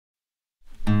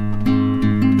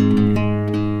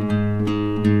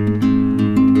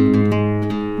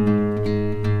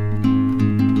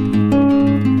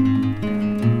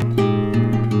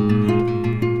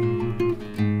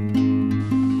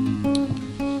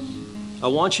I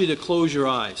want you to close your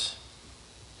eyes.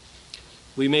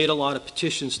 We made a lot of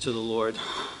petitions to the Lord,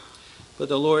 but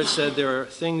the Lord said there are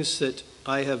things that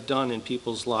I have done in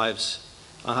people's lives.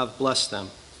 I have blessed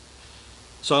them.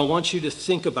 So I want you to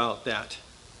think about that.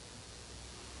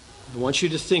 I want you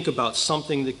to think about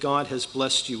something that God has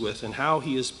blessed you with and how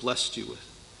he has blessed you with.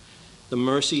 The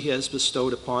mercy he has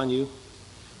bestowed upon you,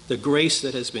 the grace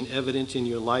that has been evident in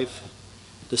your life,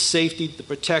 the safety, the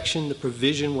protection, the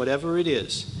provision, whatever it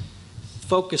is.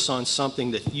 Focus on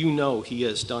something that you know he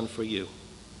has done for you.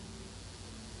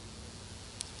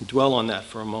 Dwell on that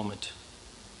for a moment.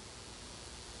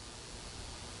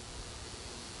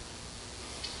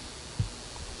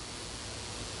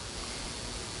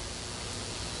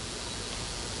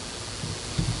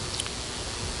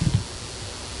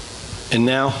 And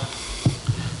now,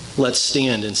 let's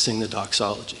stand and sing the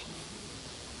doxology.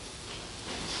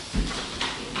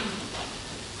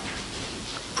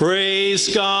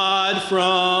 Praise God,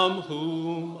 from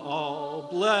whom all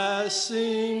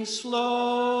blessings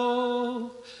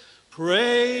flow.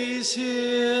 Praise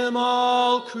him,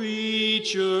 all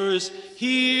creatures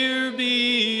here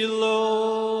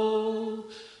below.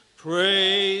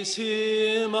 Praise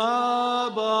him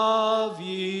above,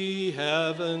 ye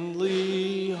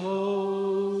heavenly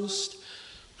host.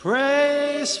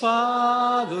 Praise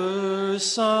Father,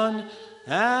 Son,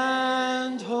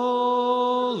 and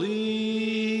Holy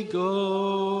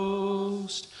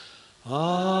Ghost.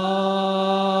 Amen.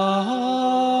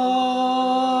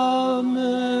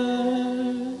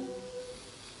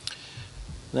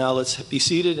 Now let's be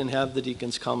seated and have the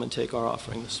deacons come and take our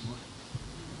offering this morning.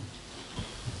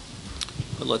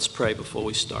 But let's pray before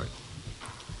we start.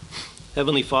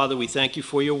 Heavenly Father, we thank you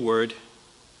for your word,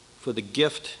 for the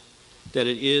gift that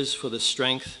it is, for the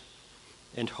strength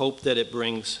and hope that it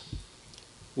brings.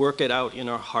 Work it out in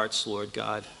our hearts, Lord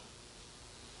God.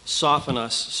 Soften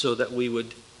us so that we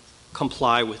would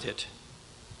comply with it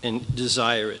and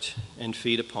desire it and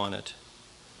feed upon it.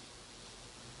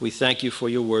 We thank you for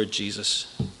your word,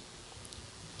 Jesus.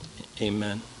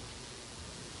 Amen.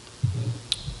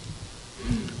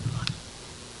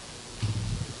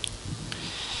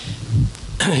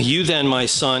 You then, my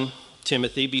son,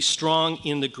 Timothy, be strong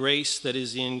in the grace that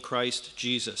is in Christ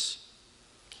Jesus.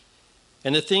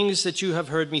 And the things that you have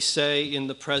heard me say in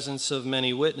the presence of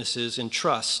many witnesses,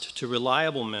 entrust to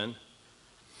reliable men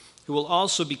who will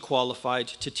also be qualified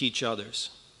to teach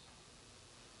others.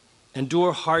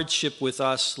 Endure hardship with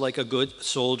us like a good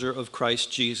soldier of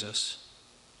Christ Jesus.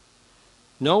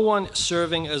 No one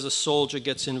serving as a soldier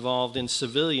gets involved in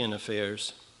civilian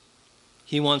affairs.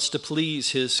 He wants to please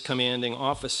his commanding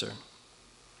officer.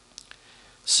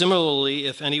 Similarly,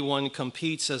 if anyone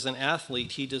competes as an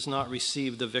athlete, he does not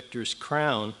receive the victor's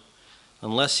crown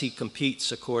unless he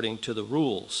competes according to the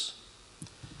rules.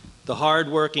 The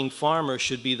hard-working farmer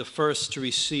should be the first to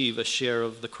receive a share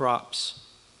of the crops.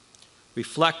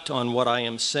 Reflect on what I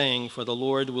am saying, for the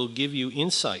Lord will give you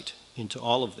insight into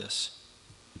all of this.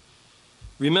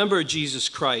 Remember Jesus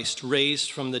Christ, raised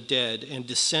from the dead and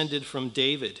descended from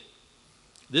David.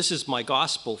 This is my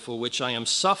gospel for which I am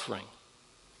suffering,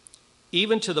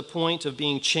 even to the point of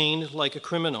being chained like a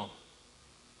criminal.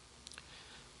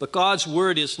 But God's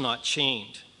word is not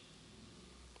chained.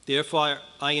 Therefore,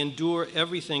 I endure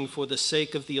everything for the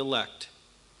sake of the elect,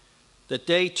 that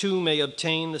they too may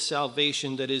obtain the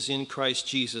salvation that is in Christ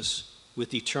Jesus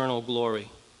with eternal glory.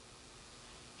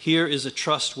 Here is a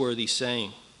trustworthy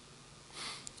saying: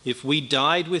 if we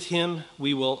died with him,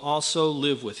 we will also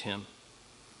live with him.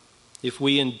 If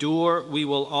we endure, we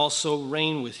will also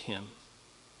reign with him.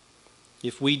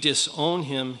 If we disown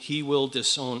him, he will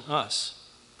disown us.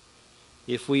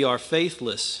 If we are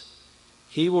faithless,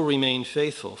 he will remain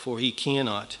faithful, for he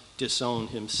cannot disown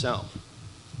himself.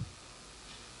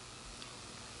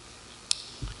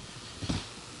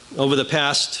 Over the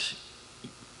past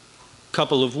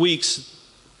couple of weeks,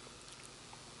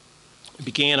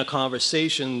 began a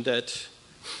conversation that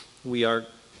we are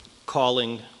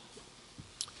calling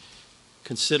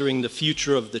Considering the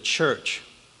Future of the Church.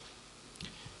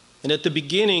 And at the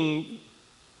beginning,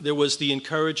 there was the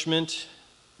encouragement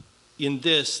in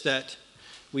this, that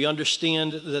we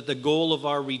understand that the goal of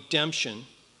our redemption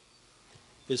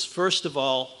is, first of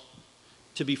all,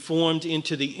 to be formed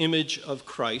into the image of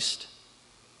Christ,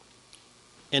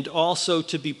 and also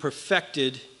to be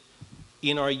perfected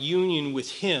in our union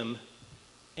with him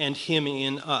and him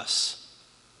in us.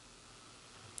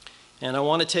 And I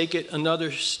want to take it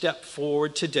another step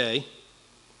forward today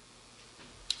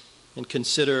and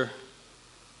consider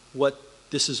what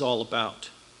this is all about.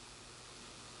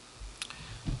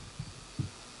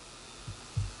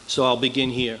 So I'll begin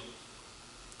here.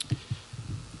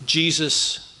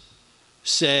 Jesus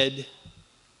said,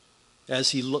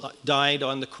 as he died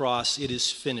on the cross, "It is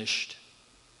finished."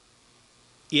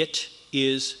 It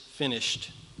is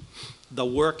finished. The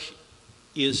work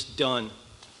is done.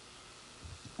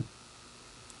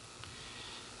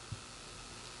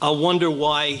 I wonder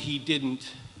why he didn't,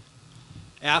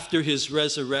 after his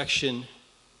resurrection,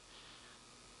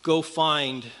 go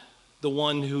find the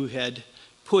one who had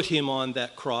put him on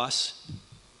that cross,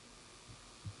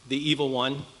 the evil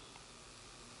one,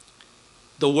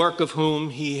 the work of whom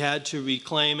he had to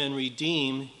reclaim and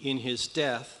redeem in his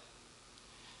death.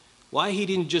 Why he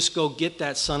didn't just go get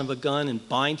that son of a gun and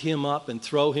bind him up and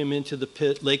throw him into the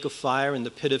pit, lake of fire and the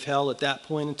pit of hell at that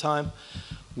point in time?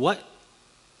 What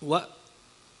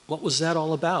was that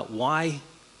all about? Why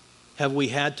have we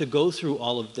had to go through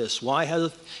all of this? Why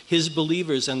have his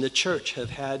believers and the church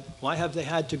why have they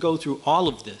had to go through all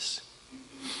of this?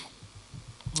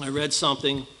 I read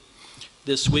something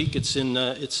this week. It's in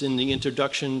the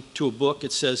introduction to a book.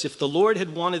 It says, if the Lord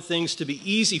had wanted things to be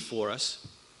easy for us,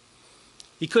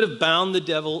 he could have bound the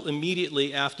devil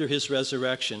immediately after his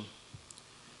resurrection.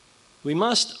 We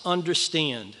must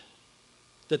understand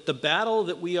that the battle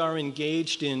that we are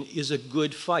engaged in is a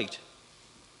good fight.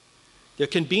 There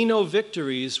can be no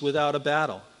victories without a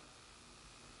battle.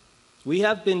 We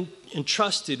have been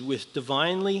entrusted with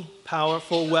divinely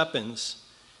powerful weapons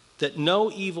that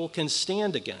no evil can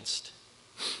stand against.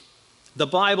 The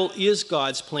Bible is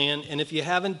God's plan, and if you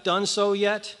haven't done so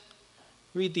yet,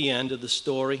 read the end of the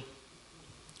story.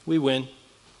 We win.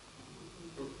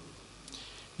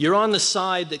 You're on the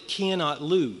side that cannot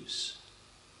lose.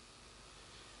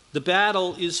 The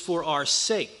battle is for our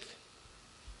sake,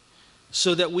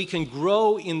 so that we can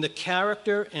grow in the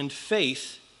character and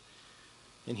faith,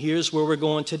 and here's where we're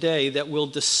going today, that will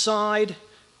decide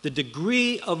the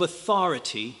degree of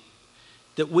authority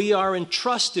that we are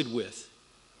entrusted with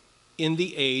in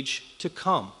the age to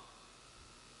come.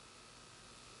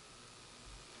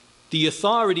 The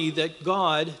authority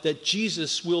that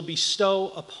Jesus will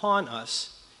bestow upon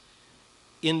us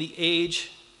in the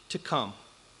age to come.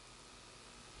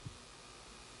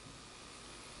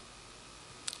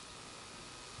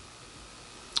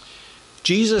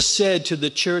 Jesus said to the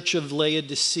church of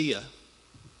Laodicea,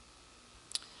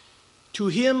 "To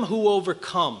him who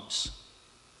overcomes,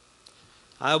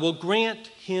 I will grant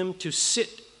him to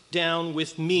sit down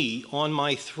with me on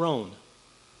my throne,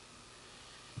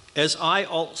 as I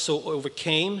also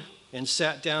overcame and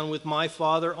sat down with my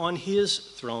Father on his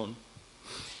throne.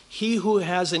 He who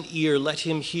has an ear, let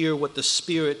him hear what the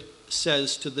Spirit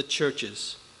says to the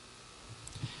churches.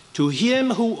 To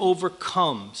him who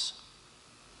overcomes,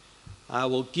 I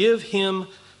will give him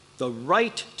the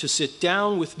right to sit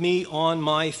down with me on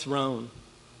my throne."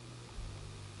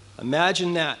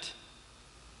 Imagine that.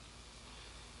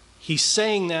 He's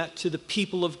saying that to the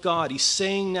people of God. He's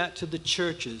saying that to the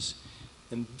churches.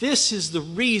 And this is the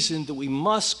reason that we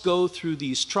must go through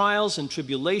these trials and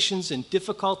tribulations and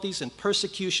difficulties and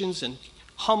persecutions and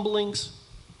humblings.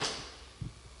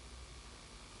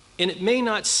 And it may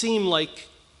not seem like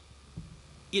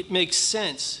it makes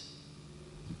sense,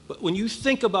 but when you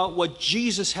think about what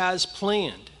Jesus has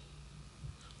planned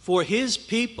for his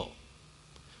people,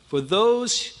 for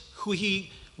those who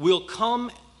he will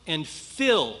come and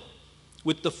fill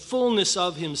with the fullness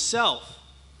of himself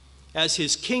as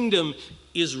his kingdom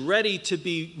is ready to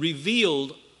be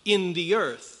revealed in the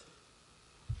earth,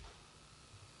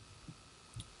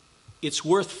 it's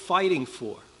worth fighting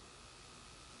for.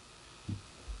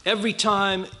 Every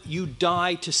time you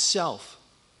die to self,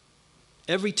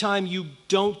 every time you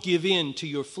don't give in to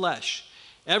your flesh,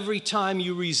 every time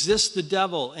you resist the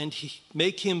devil and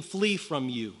make him flee from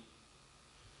you,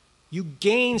 you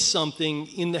gain something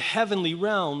in the heavenly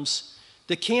realms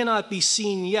that cannot be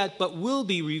seen yet, but will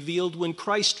be revealed when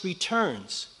Christ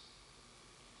returns.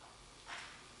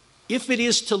 If it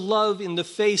is to love in the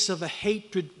face of a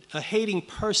hating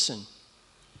person,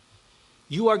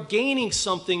 you are gaining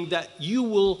something that you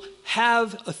will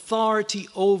have authority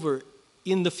over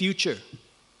in the future.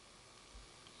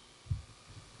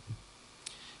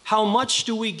 How much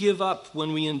do we give up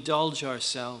when we indulge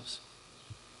ourselves?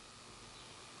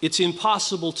 It's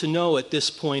impossible to know at this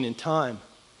point in time,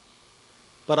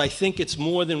 but I think it's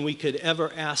more than we could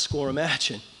ever ask or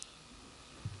imagine.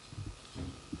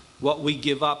 What we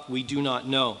give up, we do not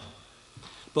know.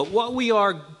 But what we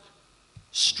are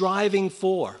striving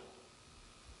for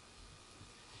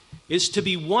is to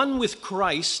be one with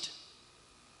Christ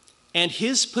and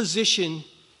his position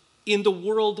in the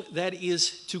world that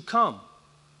is to come.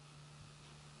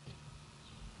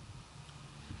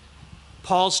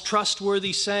 Paul's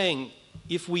trustworthy saying,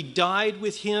 if we died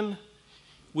with him,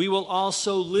 we will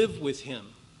also live with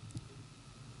him.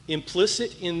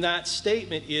 Implicit in that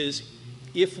statement is,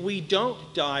 if we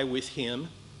don't die with him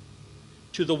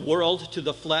to the world, to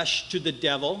the flesh, to the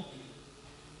devil,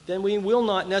 then we will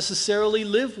not necessarily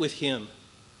live with him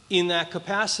in that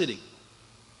capacity.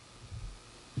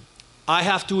 I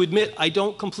have to admit, I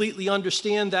don't completely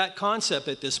understand that concept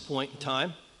at this point in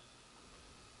time.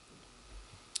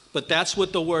 But that's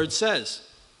what the word says.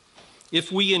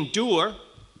 If we endure,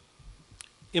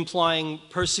 implying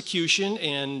persecution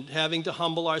and having to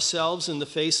humble ourselves in the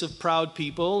face of proud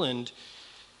people, and,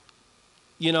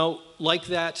 like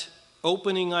that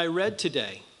opening I read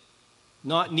today,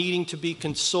 not needing to be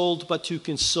consoled but to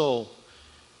console,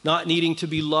 not needing to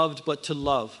be loved but to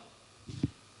love.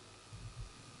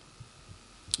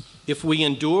 If we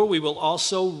endure, we will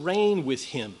also reign with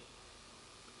him.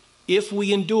 If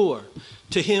we endure,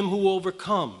 to him who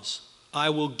overcomes, I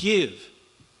will give.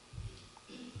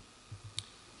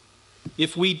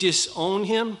 If we disown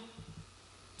him,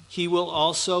 he will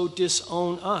also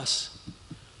disown us.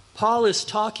 Paul is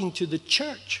talking to the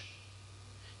church.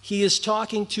 He is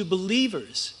talking to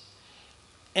believers.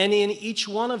 And in each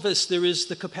one of us, there is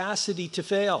the capacity to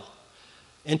fail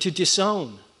and to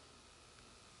disown.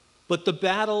 But the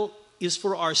battle is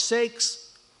for our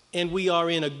sakes, and we are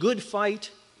in a good fight.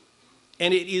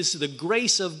 And it is the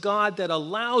grace of God that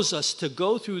allows us to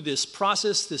go through this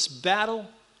process, this battle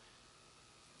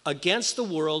against the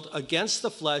world, against the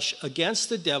flesh, against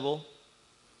the devil,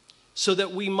 so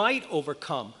that we might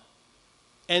overcome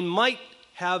and might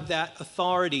have that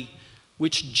authority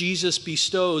which Jesus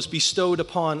bestowed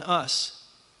upon us.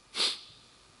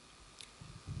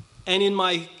 And in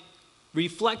my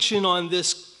reflection on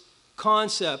this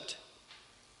concept,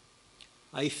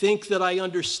 I think that I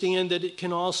understand that it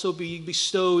can also be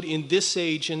bestowed in this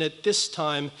age and at this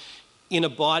time in a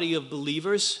body of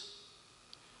believers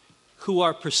who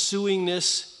are pursuing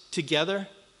this together,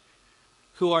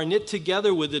 who are knit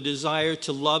together with a desire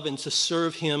to love and to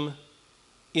serve him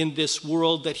in this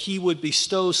world, that he would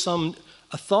bestow some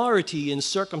authority in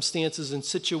circumstances and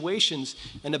situations,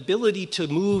 an ability to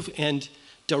move and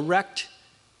direct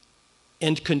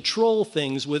and control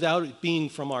things without it being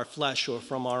from our flesh or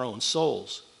from our own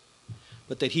souls,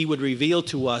 but that he would reveal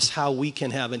to us how we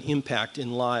can have an impact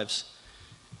in lives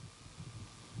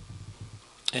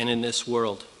and in this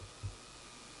world.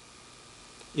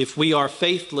 If we are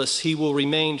faithless, he will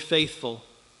remain faithful,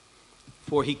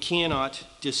 for he cannot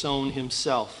disown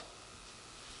himself.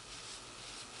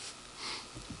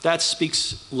 That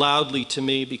speaks loudly to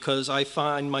me because I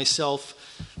find myself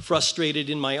frustrated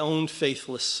in my own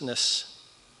faithlessness,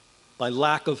 my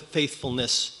lack of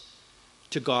faithfulness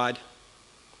to God,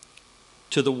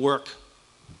 to the work.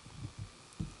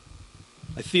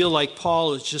 I feel like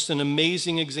Paul is just an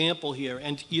amazing example here.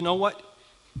 And you know what?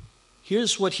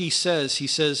 Here's what he says. He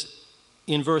says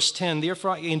in verse 10,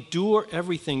 "Therefore I endure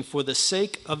everything for the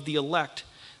sake of the elect,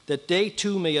 that they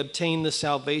too may obtain the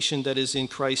salvation that is in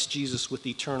Christ Jesus with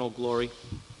eternal glory."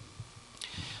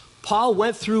 Paul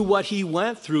went through what he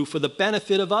went through for the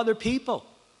benefit of other people.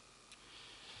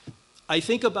 I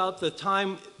think about the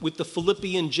time with the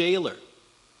Philippian jailer.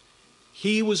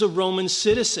 He was a Roman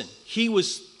citizen. He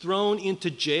was thrown into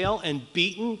jail and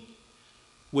beaten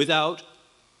without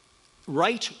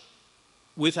right,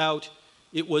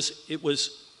 it was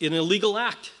an illegal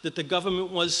act that the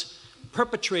government was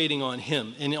perpetrating on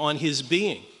him and on his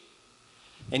being.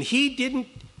 And he didn't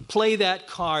play that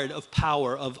card of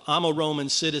power of I'm a Roman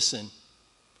citizen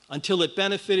until it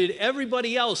benefited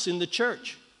everybody else in the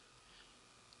church.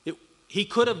 He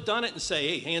could have done it and say,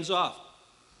 hey, hands off.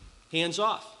 Hands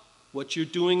off. What you're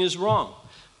doing is wrong.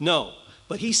 No,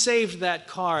 but he saved that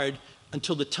card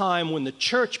until the time when the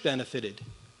church benefited,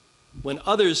 when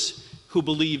others who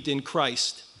believed in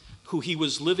Christ, who he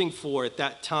was living for at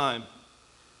that time,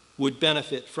 would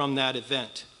benefit from that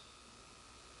event.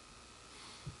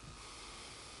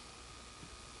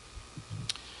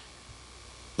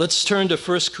 Let's turn to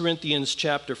 1 Corinthians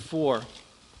chapter 4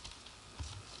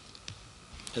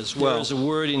 as well. There's a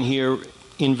word in here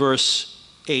in verse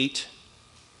 8,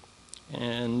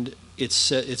 and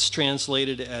it's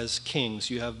translated as kings.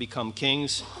 You have become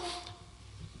kings.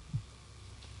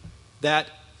 That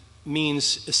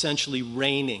means essentially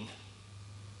reigning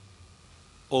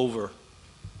over,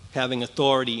 having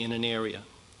authority in an area.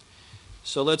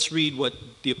 So let's read what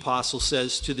the apostle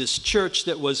says to this church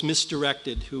that was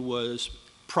misdirected, who was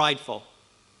prideful.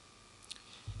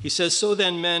 He says, "So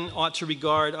then men ought to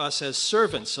regard us as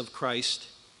servants of Christ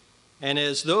and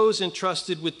as those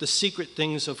entrusted with the secret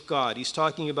things of God." He's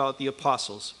talking about the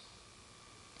apostles.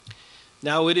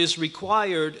 "Now it is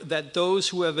required that those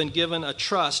who have been given a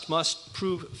trust must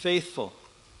prove faithful.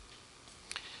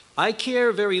 I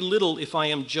care very little if I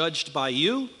am judged by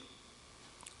you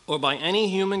or by any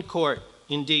human court.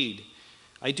 Indeed,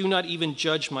 I do not even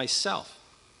judge myself.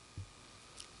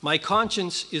 My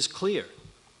conscience is clear,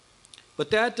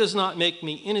 but that does not make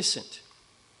me innocent.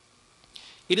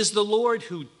 It is the Lord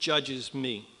who judges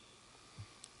me.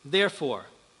 Therefore,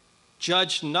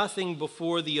 judge nothing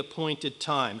before the appointed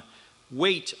time.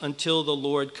 Wait until the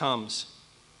Lord comes.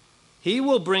 He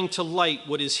will bring to light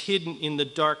what is hidden in the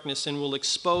darkness and will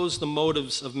expose the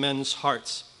motives of men's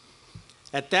hearts.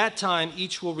 At that time,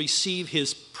 each will receive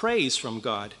his praise from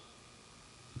God.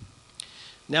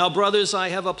 Now, brothers, I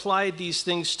have applied these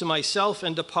things to myself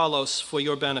and Apollos for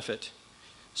your benefit,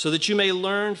 so that you may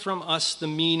learn from us the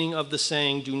meaning of the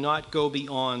saying, do not go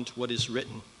beyond what is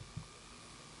written.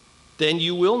 Then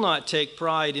you will not take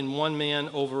pride in one man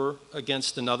over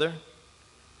against another.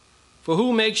 For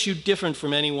who makes you different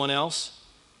from anyone else?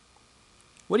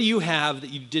 What do you have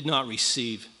that you did not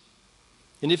receive?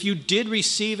 And if you did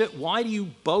receive it, why do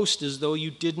you boast as though you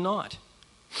did not?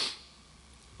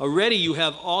 Already you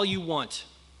have all you want.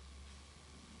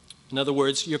 In other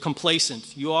words, you're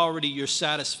complacent. You're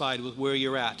satisfied with where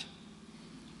you're at.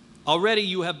 Already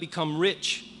you have become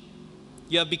rich.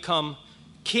 You have become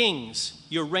kings.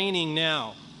 You're reigning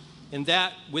now. And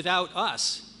that without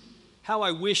us. How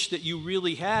I wish that you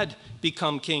really had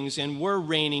become kings and were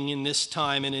reigning in this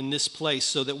time and in this place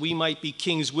so that we might be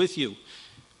kings with you.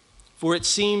 For it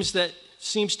seems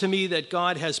to me that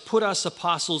God has put us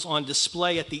apostles on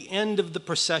display at the end of the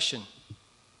procession,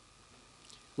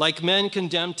 like men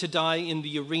condemned to die in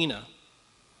the arena.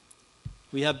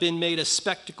 We have been made a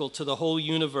spectacle to the whole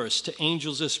universe, to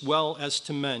angels as well as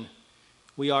to men.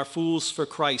 We are fools for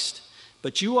Christ,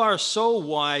 but you are so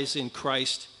wise in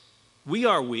Christ. We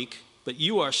are weak, but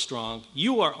you are strong.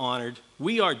 You are honored.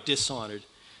 We are dishonored.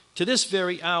 To this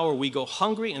very hour, we go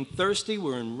hungry and thirsty.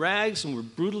 We're in rags and we're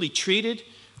brutally treated.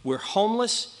 We're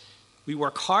homeless. We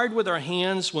work hard with our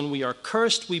hands. When we are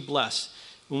cursed, we bless.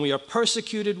 When we are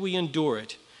persecuted, we endure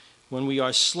it. When we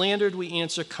are slandered, we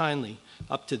answer kindly.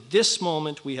 Up to this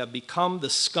moment, we have become the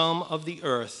scum of the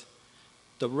earth,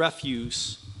 the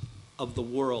refuse of the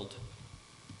world.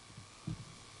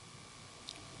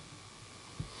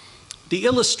 The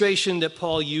illustration that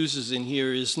Paul uses in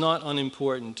here is not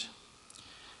unimportant.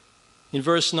 In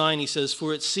verse 9, he says,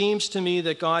 for it seems to me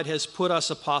that God has put us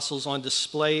apostles on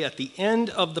display at the end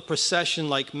of the procession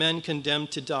like men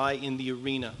condemned to die in the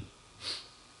arena.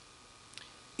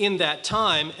 In that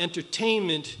time,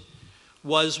 entertainment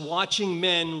was watching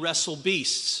men wrestle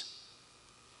beasts,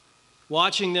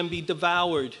 watching them be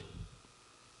devoured,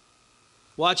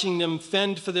 watching them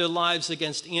fend for their lives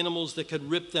against animals that could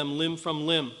rip them limb from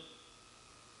limb.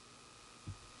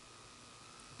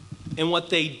 And what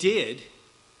they did,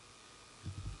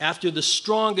 after the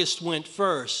strongest went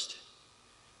first,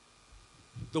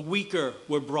 the weaker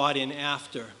were brought in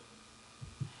after.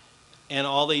 And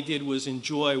all they did was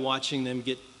enjoy watching them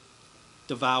get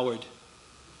devoured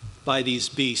by these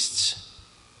beasts.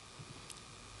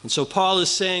 And so Paul is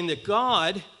saying that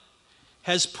God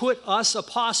has put us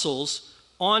apostles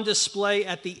on display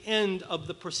at the end of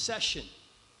the procession.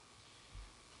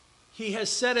 He has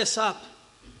set us up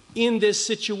in this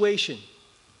situation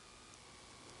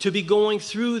to be going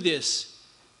through this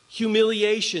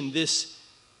humiliation, this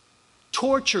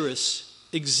torturous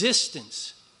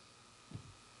existence.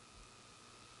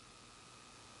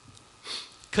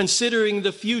 Considering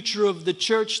the future of the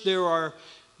church, there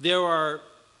are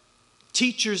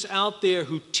teachers out there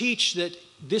who teach that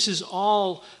this is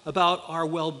all about our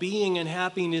well-being and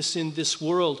happiness in this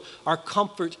world, our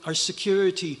comfort, our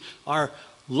security, our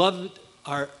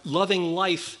loving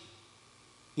life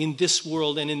in this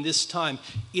world and in this time.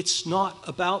 It's not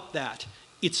about that.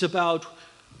 It's about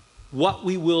what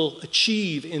we will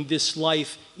achieve in this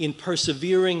life in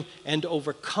persevering and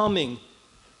overcoming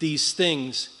these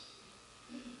things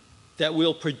that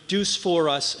will produce for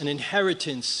us an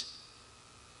inheritance,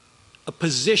 a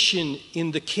position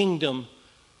in the kingdom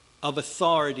of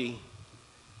authority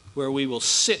where we will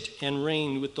sit and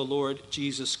reign with the Lord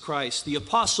Jesus Christ. The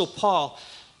Apostle Paul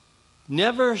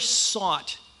never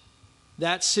sought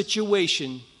that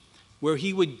situation where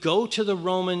he would go to the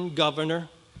Roman governor,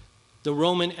 the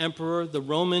Roman emperor,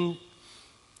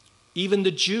 even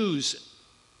the Jews,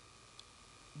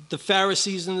 the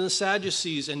Pharisees and the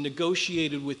Sadducees, and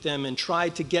negotiated with them and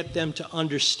tried to get them to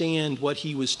understand what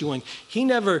he was doing. He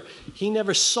never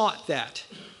sought that.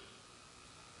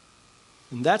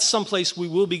 And that's someplace we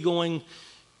will be going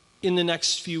in the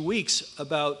next few weeks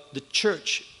about the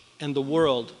church and the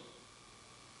world.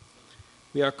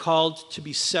 We are called to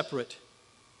be separate.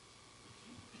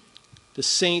 The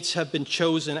saints have been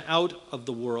chosen out of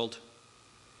the world.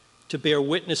 to bear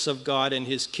witness of God and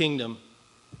his kingdom,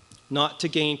 not to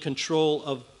gain control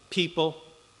of people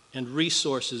and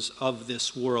resources of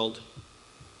this world.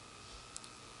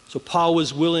 So Paul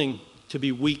was willing to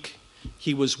be weak.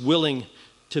 He was willing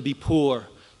to be poor.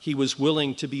 He was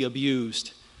willing to be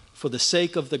abused for the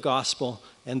sake of the gospel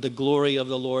and the glory of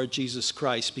the Lord Jesus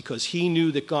Christ, because he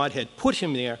knew that God had put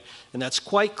him there, and that's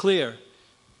quite clear.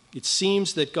 It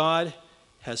seems that God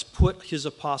has put his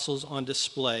apostles on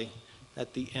display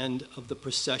at the end of the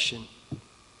procession.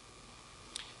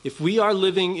 If we are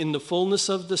living in the fullness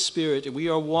of the Spirit, and we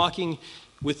are walking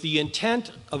with the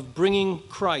intent of bringing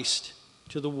Christ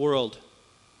to the world,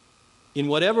 in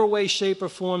whatever way, shape, or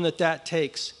form that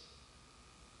takes,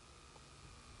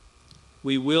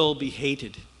 we will be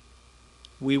hated.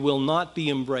 We will not be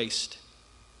embraced.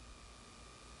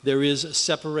 There is a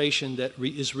separation that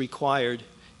is required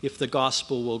if the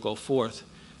gospel will go forth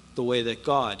the way that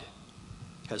God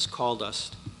has called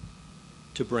us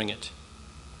to bring it.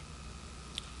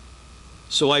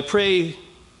 So I pray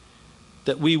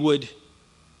that we would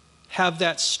have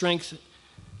that strength,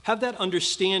 have that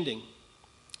understanding,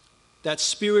 that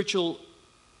spiritual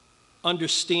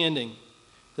understanding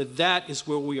that that is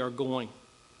where we are going,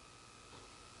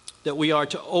 that we are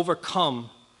to overcome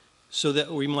so that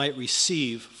we might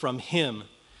receive from him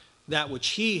that which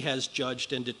he has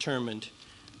judged and determined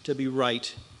to be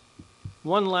right.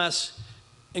 One last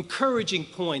encouraging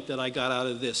point that I got out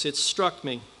of this. It struck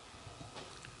me.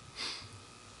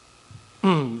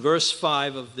 Verse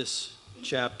 5 of this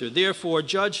chapter. Therefore,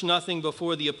 judge nothing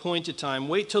before the appointed time.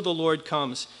 Wait till the Lord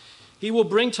comes. He will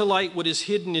bring to light what is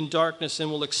hidden in darkness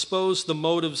and will expose the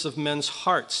motives of men's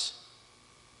hearts.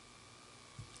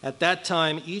 At that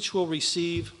time, each will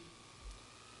receive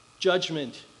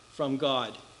judgment from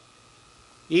God.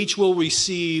 Each will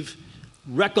receive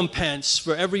recompense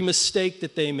for every mistake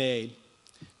that they made.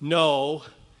 No,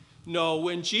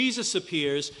 when Jesus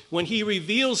appears, when he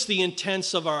reveals the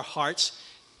intents of our hearts,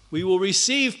 we will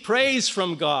receive praise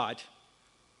from God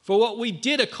for what we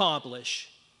did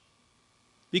accomplish.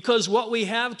 Because what we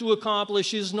have to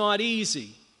accomplish is not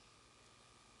easy.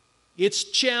 It's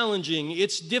challenging,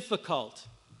 it's difficult.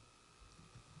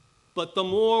 But the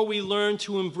more we learn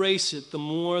to embrace it, the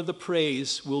more the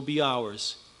praise will be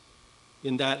ours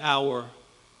in that hour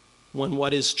when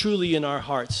what is truly in our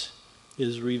hearts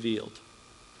is revealed.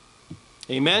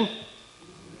 Amen?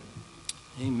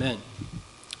 Amen.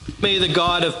 May the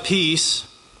God of peace,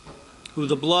 who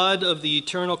the blood of the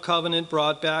eternal covenant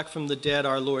brought back from the dead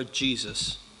our Lord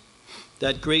Jesus,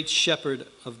 that great shepherd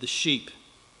of the sheep,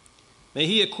 may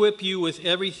he equip you with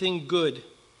everything good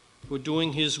for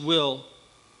doing his will,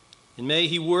 and may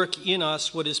he work in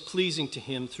us what is pleasing to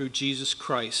him through Jesus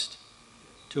Christ,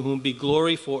 to whom be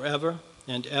glory forever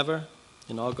and ever.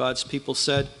 And all God's people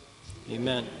said,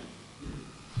 amen.